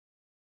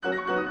Okay,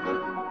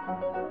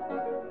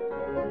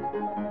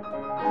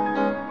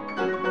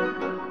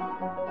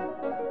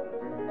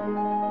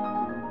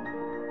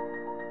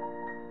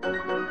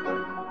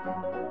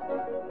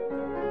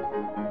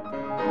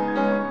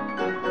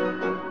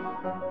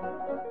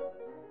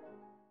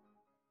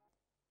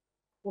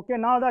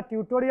 now the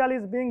tutorial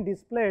is being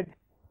displayed.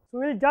 So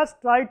we will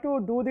just try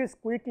to do this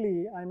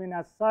quickly. I mean,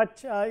 as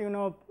such,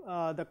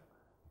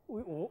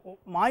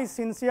 my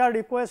sincere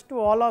request to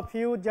all of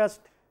you,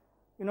 just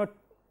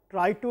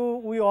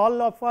we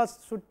all of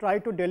us should try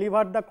to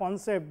deliver the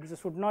concept,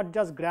 should not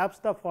just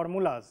grasp the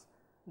formulas.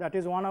 That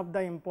is one of the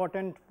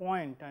important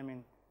point. I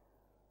mean,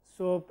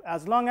 so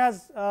as long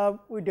as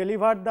we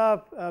deliver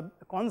the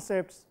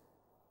concepts,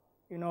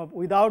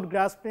 without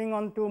grasping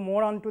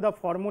more onto the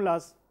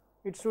formulas,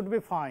 it should be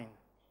fine.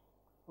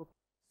 Okay.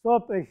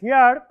 So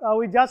here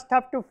we just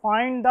have to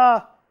find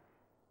the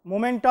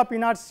moment of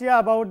inertia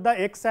about the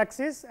x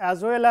axis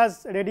as well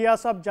as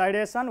radius of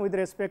gyration with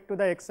respect to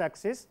the x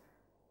axis.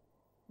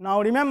 Now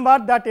remember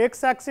that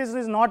x axis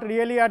is not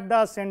really at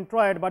the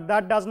centroid, but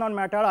that does not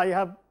matter. I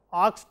have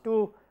asked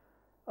to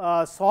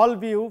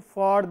solve you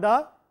for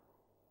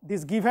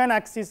this given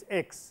axis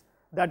x.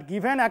 That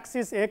given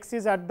axis x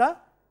is at the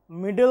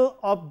middle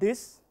of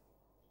this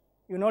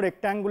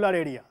rectangular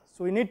area.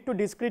 So we need to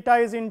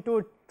discretize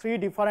into 3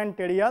 different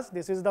areas.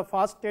 This is the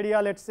first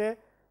area, let us say,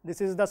 this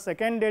is the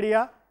second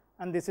area,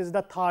 and this is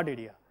the third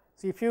area.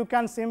 So if you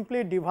can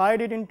simply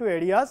divide it into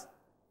areas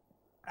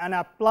and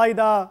apply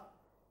the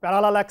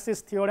parallel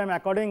axis theorem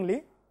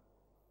accordingly,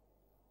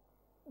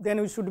 then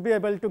we should be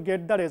able to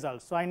get the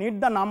result. So I need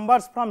the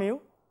numbers from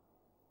you.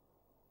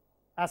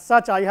 As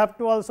such, I have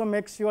to also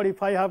make sure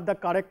if I have the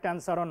correct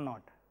answer or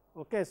not.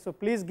 Okay, so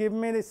please give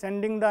me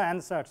sending the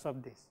answers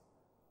of this.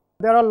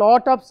 There are a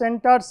lot of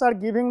centers are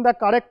giving the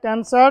correct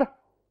answer.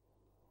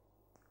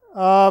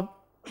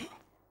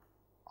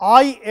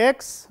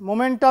 Ix,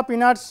 moment of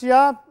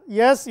inertia,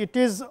 yes, it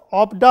is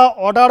of the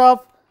order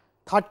of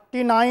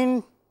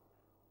 39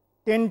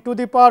 10 to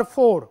the power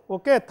 4,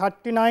 okay,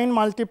 39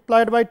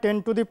 multiplied by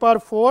 10 to the power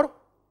 4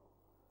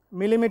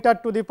 millimeter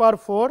to the power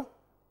 4,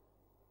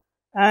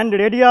 and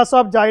radius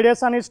of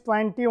gyration is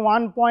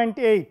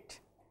 21.8.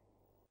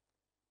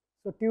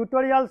 So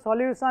tutorial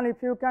solution,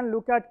 if you can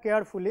look at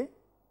carefully.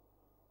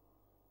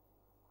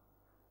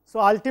 So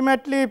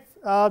ultimately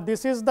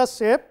this is the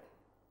shape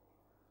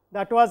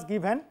that was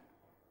given,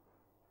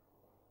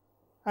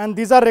 and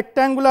these are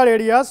rectangular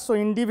areas. So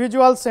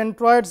individual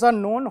centroids are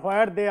known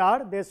where they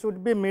are, they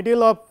should be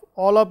middle of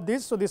all of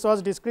this. So this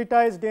was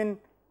discretized in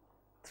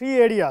 3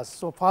 areas.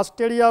 So first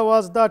area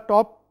was the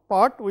top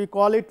part, we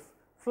call it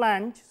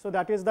flange, so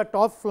that is the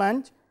top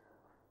flange.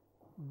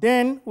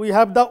 Then we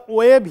have the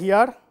wave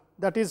here,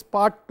 that is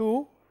part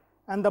 2,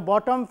 and the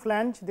bottom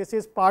flange, this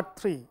is part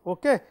 3.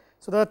 Okay.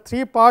 So the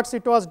 3 parts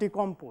it was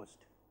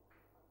decomposed.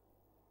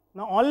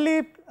 Now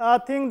only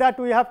thing that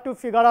we have to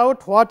figure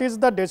out, what is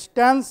the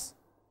distance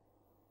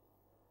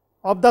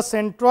of the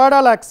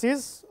centroidal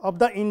axis of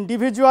the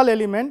individual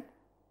element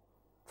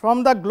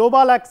from the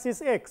global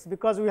axis x,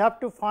 because we have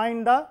to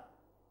find the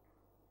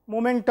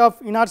moment of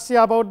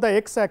inertia about the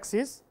x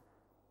axis.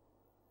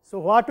 So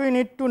what we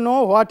need to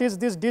know, what is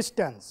this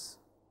distance?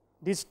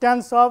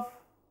 Distance of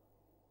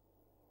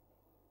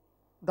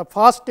the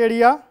first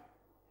area,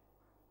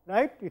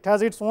 right, it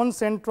has its own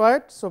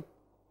centroid. So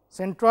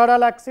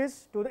centroidal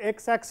axis to the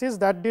x axis,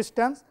 that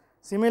distance.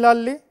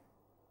 Similarly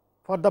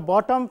for the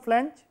bottom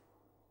flange,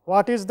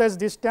 what is this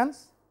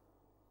distance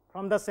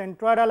from the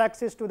centroidal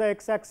axis to the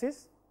x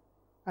axis?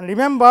 And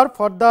remember,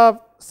 for the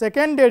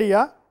second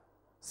area,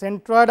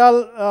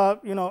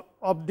 centroidal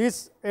of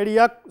this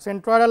area,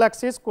 centroidal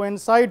axis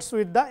coincides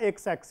with the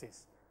x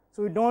axis.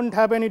 So we do not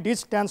have any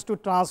distance to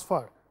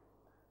transfer.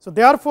 So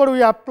therefore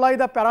we apply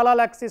the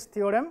parallel axis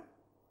theorem.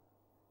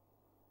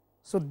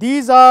 So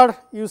these are,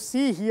 you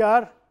see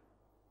here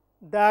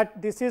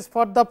that this is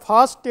for the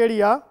first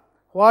area,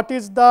 what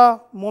is the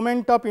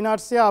moment of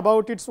inertia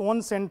about its own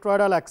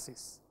centroidal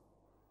axis,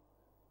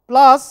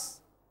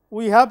 plus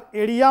we have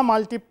area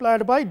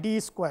multiplied by d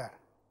square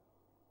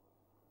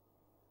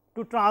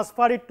to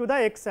transfer it to the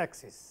x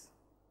axis.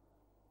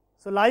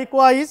 So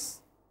likewise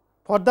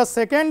for the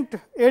second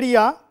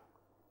area,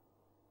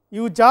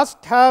 you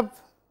just have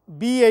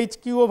b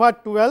h q over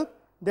 12,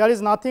 there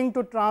is nothing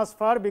to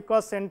transfer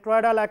because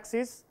centroidal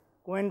axis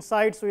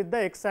coincides with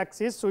the x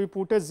axis. So we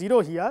put a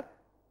 0 here.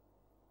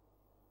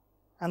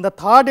 And the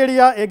third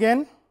area,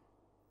 again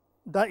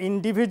the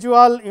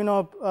individual,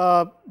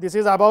 this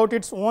is about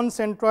its own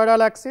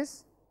centroidal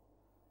axis,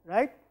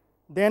 right,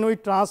 then we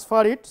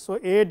transfer it. So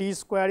a d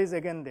square is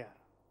again there.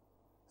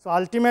 So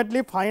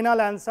ultimately final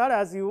answer,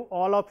 as you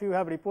all of you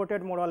have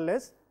reported more or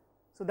less.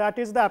 So that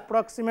is the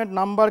approximate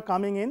number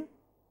coming in,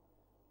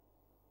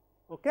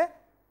 okay,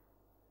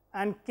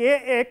 and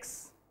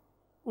kx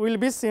will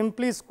be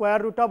simply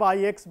square root of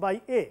ix by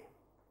a.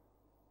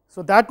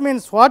 So that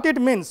means what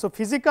it means. So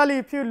physically,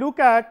 if you look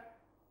at,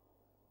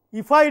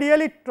 if I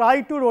really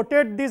try to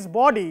rotate this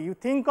body, you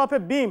think of a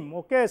beam,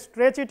 okay,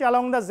 stretch it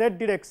along the z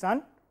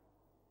direction,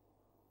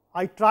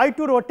 I try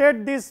to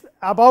rotate this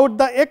about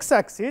the x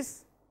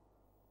axis,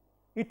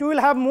 it will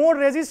have more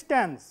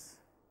resistance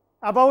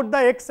about the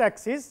x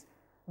axis,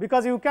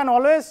 because you can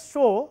always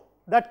show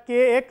that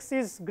kx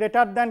is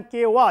greater than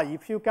ky.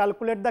 If you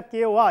calculate the ky,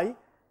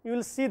 you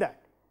will see that.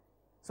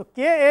 So,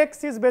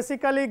 kx is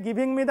basically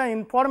giving me the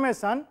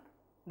information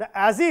that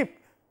as if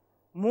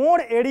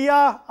more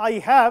area I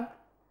have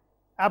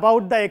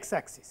about the x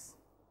axis,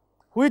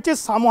 which is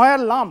somewhere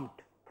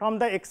lumped from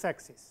the x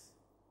axis.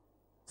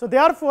 So,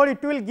 therefore,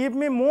 it will give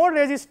me more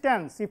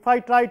resistance if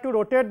I try to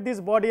rotate this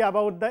body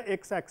about the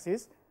x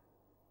axis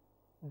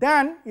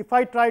than if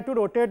I try to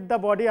rotate the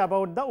body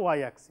about the y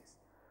axis.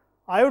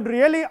 I would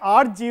really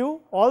urge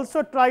you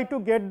also try to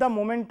get the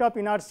moment of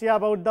inertia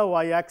about the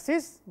y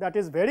axis, that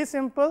is very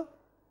simple.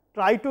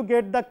 Try to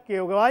get the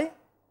ky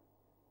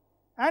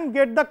and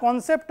get the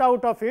concept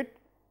out of it,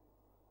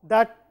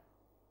 that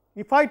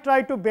if I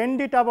try to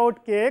bend it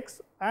about kx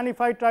and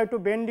if I try to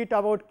bend it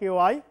about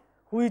ky,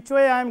 which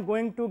way I am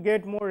going to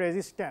get more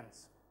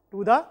resistance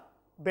to the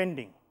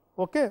bending,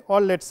 okay, or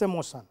let us say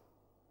motion.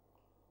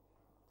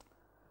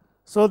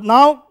 So,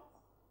 now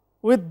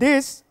with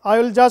this I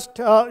will just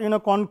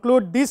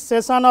conclude this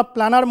session of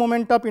planar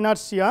moment of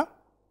inertia.